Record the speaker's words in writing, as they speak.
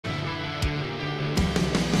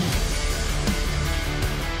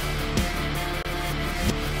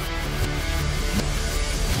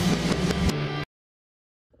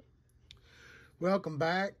Welcome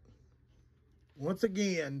back once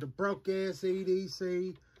again to Broke Ass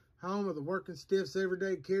EDC, home of the working stiffs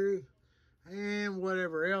everyday carry and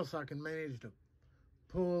whatever else I can manage to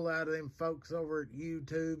pull out of them folks over at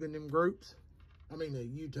YouTube and them groups. I mean the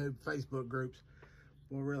YouTube, Facebook groups.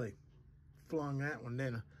 Well, really flung that one,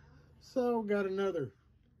 didn't I? So got another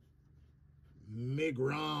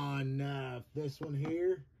Miguron knife. This one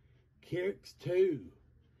here, Keryx 2.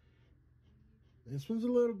 This one's a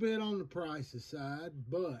little bit on the pricey side,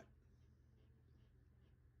 but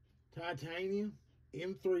titanium,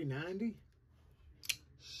 M390,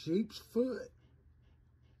 sheep's foot.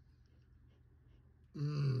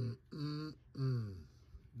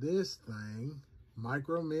 This thing,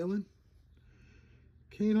 micro milling.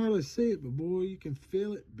 Can't hardly see it, but boy, you can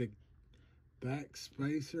feel it. Big back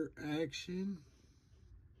spacer action.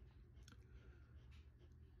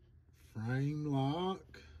 Frame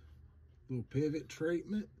lock. Little pivot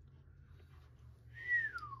treatment.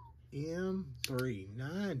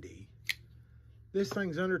 M390. This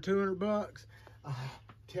thing's under 200 bucks.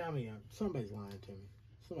 Tell me, somebody's lying to me.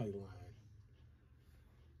 Somebody's lying.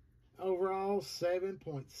 Overall,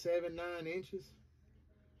 7.79 inches.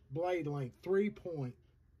 Blade length, 3.25.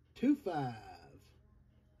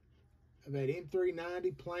 Of that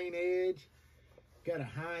M390 plain edge. Got a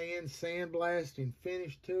high-end sandblasting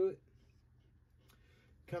finish to it.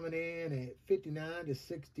 Coming in at 59 to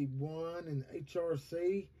 61 in the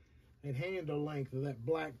HRC. And handle length of that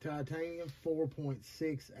black titanium,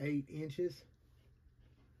 4.68 inches.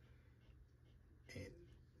 And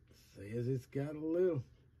says it's got a little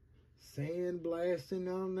sandblasting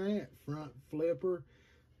on that front flipper.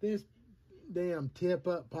 This damn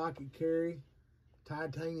tip-up pocket carry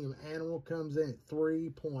titanium animal comes in at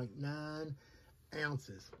 3.9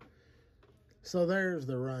 ounces. So there's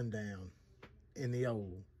the rundown in the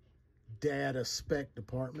old data spec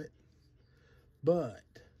department. But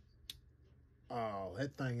oh,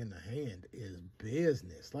 that thing in the hand is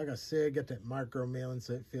business. Like I said, got that micro milling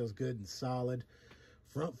so it feels good and solid.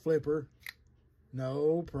 Front flipper,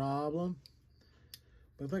 no problem.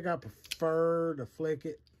 But I think I prefer to flick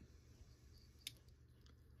it.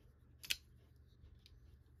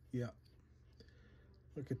 Yep.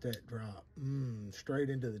 Look at that drop. Straight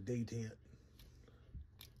into the detent.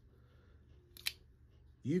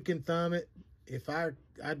 You can thumb it.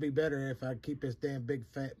 I'd be better if I'd keep this damn big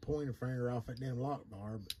fat pointer finger off that damn lock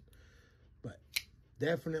bar, but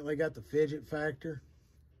definitely got the fidget factor.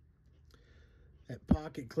 That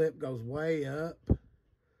pocket clip goes way up,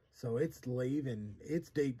 so it's leaving.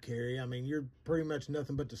 It's deep carry. I mean, you're pretty much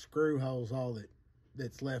nothing but the screw holes all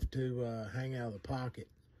that's left to hang out of the pocket.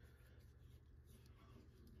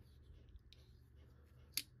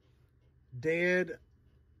 Dead.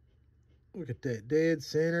 Look at that dead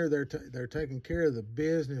center. They're taking care of the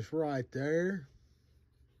business right there.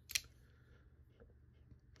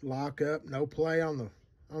 Lock up, no play on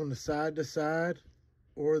the side to side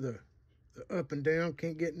or the up and down.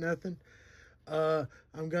 Can't get nothing. No,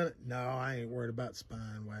 I ain't worried about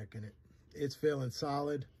spine whacking it. It's feeling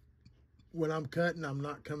solid. When I'm cutting, I'm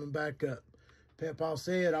not coming back up. Paul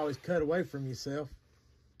said, always cut away from yourself.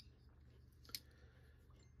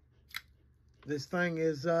 This thing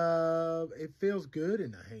is, it feels good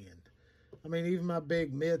in the hand. I mean, even my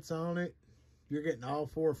big mitts on it, you're getting all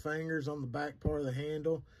four fingers on the back part of the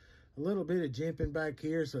handle. A little bit of jimping back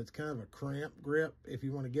here, so it's kind of a cramp grip if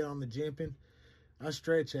you want to get on the jimping. I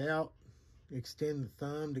stretch out, extend the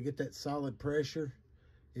thumb to get that solid pressure.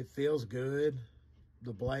 It feels good.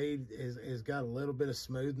 The blade has got a little bit of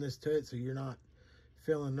smoothness to it, so you're not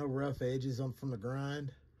feeling no rough edges from the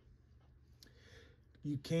grind.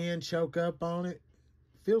 You can choke up on it.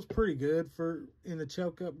 Feels pretty good in the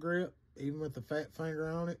choke up grip, even with the fat finger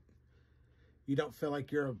on it. You don't feel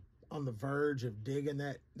like you're on the verge of digging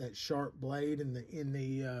that sharp blade in the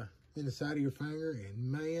side of your finger.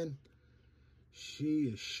 And man, she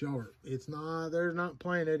is sharp. It's not. There's not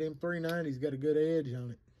playing. That M390's got a good edge on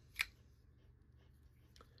it.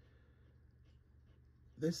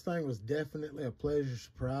 This thing was definitely a pleasure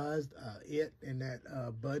surprise. It and that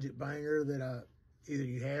budget banger that either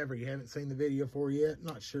you have or you haven't seen the video for yet.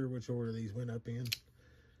 Not sure which order these went up in.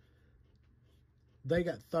 They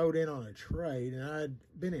got thrown in on a trade, and I'd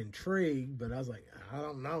been intrigued, but I was like, I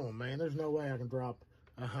don't know, man. There's no way I can drop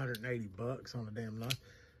 180 bucks on a damn knife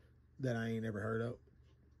that I ain't ever heard of.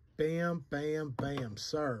 Bam, bam, bam,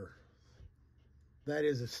 sir. That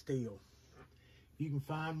is a steal. You can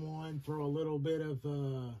find one, throw a little bit of,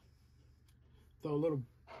 throw a little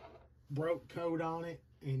broke coat on it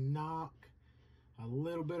and knock a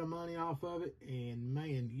little bit of money off of it, and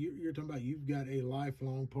man, you're talking about you've got a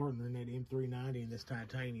lifelong partner in that M390 and this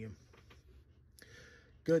titanium.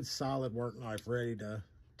 good solid work knife ready to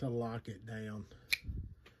lock it down.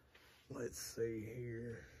 Let's see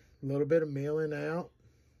here. A little bit of milling out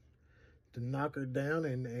to knock her down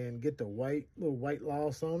and get the little weight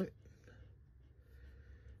loss on it.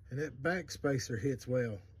 And that back spacer hits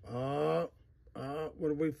well. What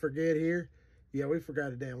did we forget here? Yeah, we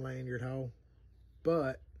forgot a damn lanyard hole.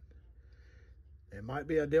 But it might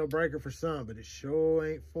be a deal breaker for some, but it sure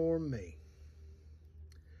ain't for me.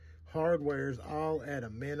 Hardware's all at a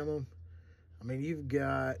minimum. I mean, you've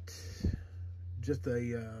got just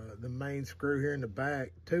the main screw here in the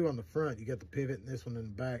back, 2 on the front. You got the pivot and this one in the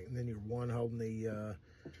back, and then you're one holding the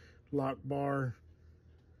lock bar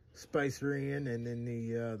spacer in, and then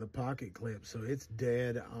the pocket clip. So it's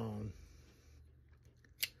dead on.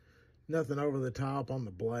 Nothing over the top on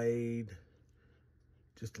the blade.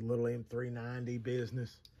 Just a little M390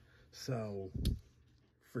 business. So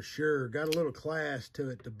for sure, got a little class to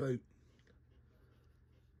it to boot.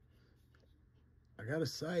 I gotta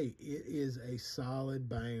say, it is a solid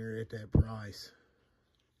banger at that price.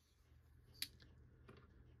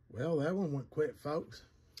 Well, that one went quick, folks.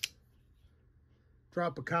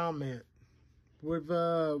 Drop a comment. With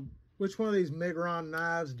which one of these Miguron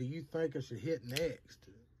knives do you think I should hit next?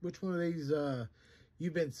 Which one of these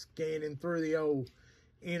you've been scanning through the old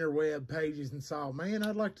interweb pages and saw, man,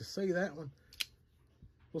 I'd like to see that one.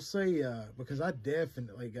 We'll see, because I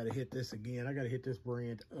definitely got to hit this again. I got to hit this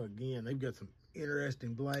brand again. They've got some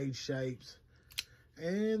interesting blade shapes,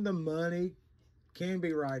 and the money can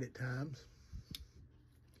be right at times.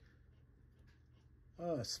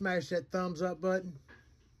 Smash that thumbs up button,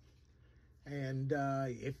 and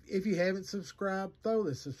if you haven't subscribed, throw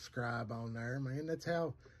the subscribe on there, man. That's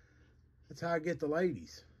how I get the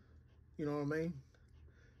ladies. You know what I mean?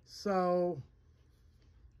 So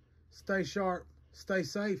stay sharp, stay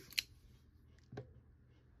safe.